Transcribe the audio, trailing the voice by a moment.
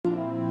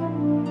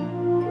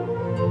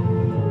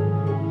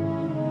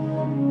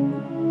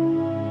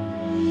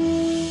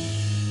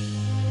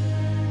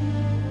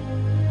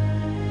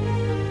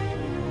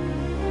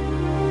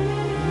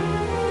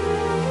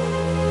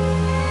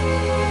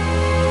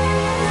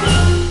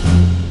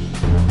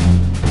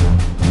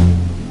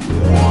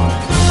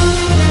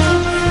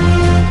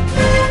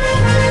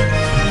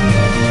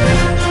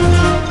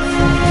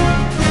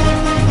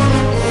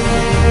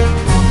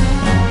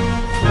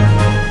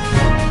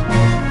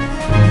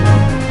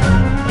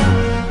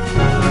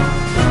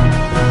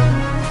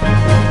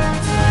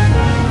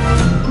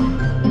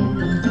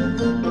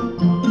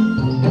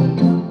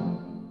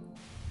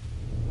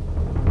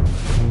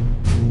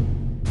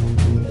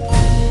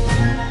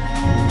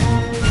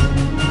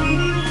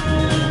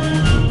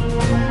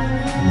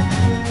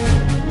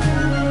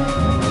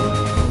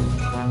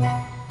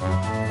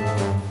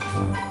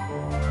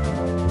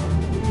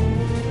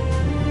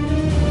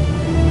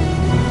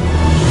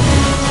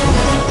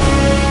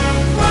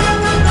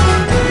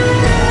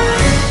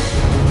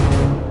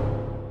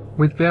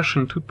With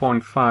version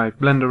 2.5,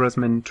 Blender has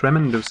made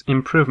tremendous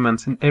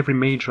improvements in every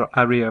major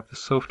area of the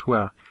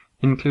software,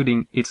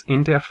 including its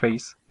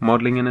interface,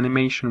 modeling and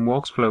animation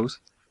workflows,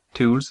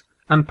 tools,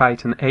 and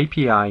Python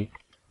API.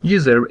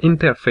 User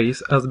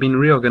interface has been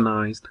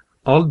reorganized.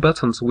 All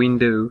buttons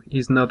window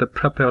is now the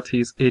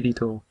properties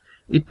editor.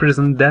 It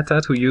presents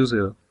data to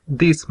user.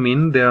 This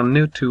means there are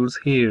no tools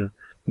here.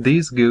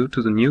 These go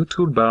to the new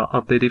toolbar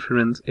of the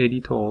different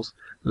editors,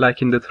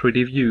 like in the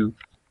 3D view.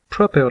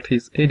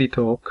 Properties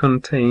editor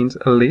contains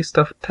a list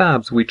of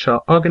tabs which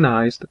are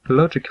organized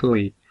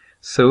logically,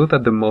 so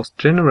that the most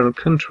general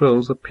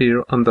controls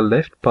appear on the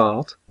left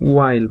part,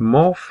 while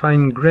more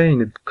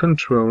fine-grained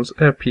controls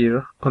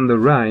appear on the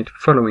right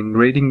following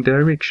grading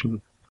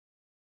direction.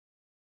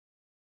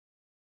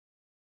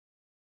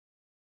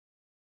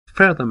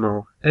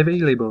 Furthermore,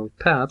 available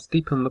tabs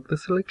depend on the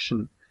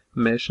selection.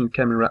 Mesh and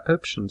camera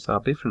options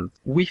are different.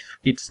 With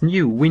its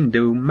new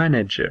window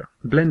manager,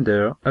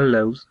 Blender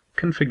allows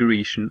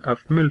configuration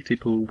of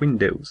multiple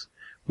windows,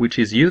 which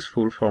is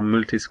useful for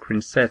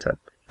multi-screen setup.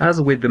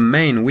 As with the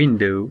main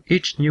window,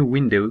 each new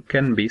window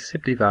can be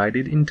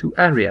subdivided into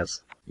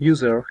areas.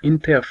 User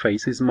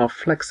interface is more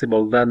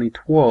flexible than it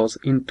was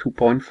in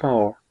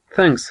 2.4.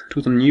 Thanks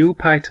to the new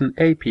Python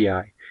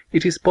API,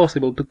 it is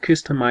possible to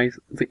customize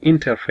the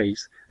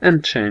interface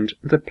and change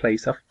the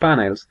place of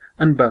panels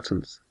and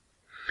buttons.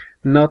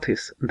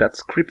 Notice that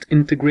script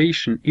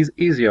integration is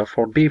easier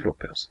for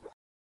developers.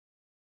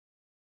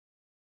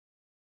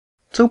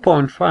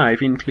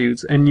 2.5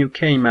 includes a new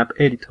K-map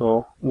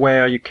editor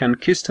where you can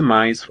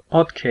customize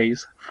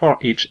hotkeys for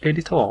each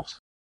editor.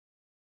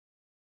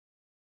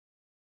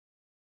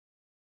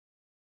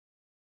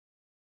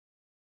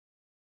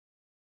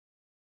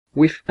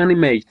 With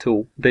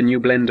Animator, the new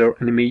Blender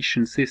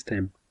animation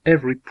system,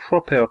 every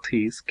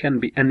properties can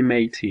be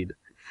animated,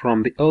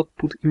 from the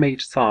output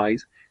image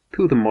size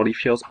to the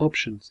modifiers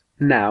options.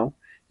 Now,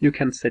 you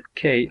can set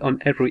K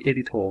on every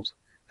editor: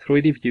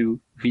 3D view,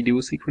 video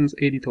sequence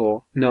editor,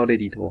 node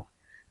editor.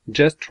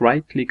 Just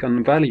right-click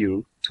on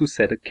value to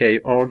set a K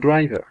or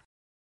driver.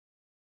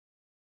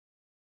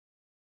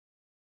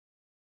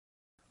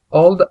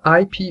 All the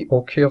IP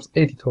or curves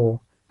editor,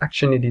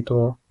 action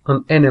editor,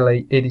 and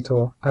NLA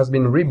editor has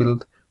been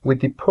rebuilt with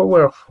the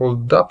powerful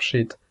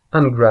dopsheet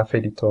and graph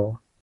editor.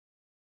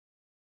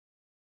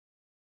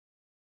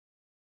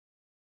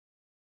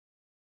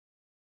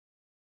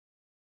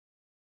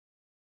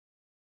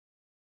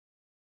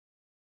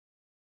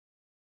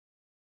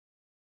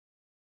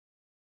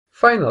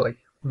 Finally,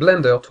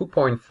 Blender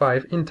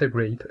 2.5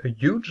 integrates a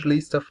huge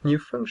list of new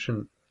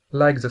functions,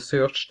 like the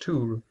search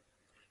tool.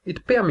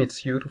 It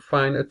permits you to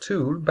find a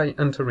tool by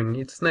entering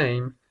its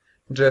name.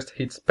 Just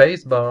hit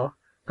spacebar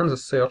and the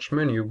search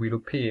menu will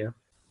appear.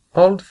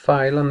 Old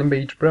file and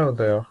image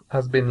browser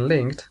has been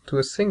linked to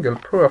a single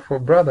powerful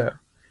browser.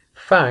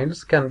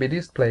 Files can be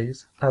displayed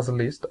as a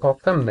list or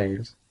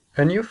thumbnails.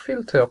 A new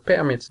filter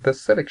permits the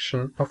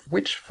selection of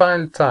which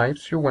file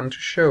types you want to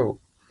show.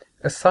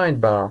 A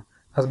sidebar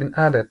has been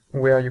added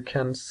where you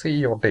can see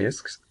your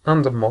disks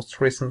and the most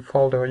recent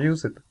folder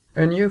used.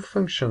 A new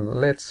function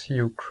lets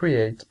you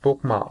create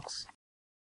bookmarks.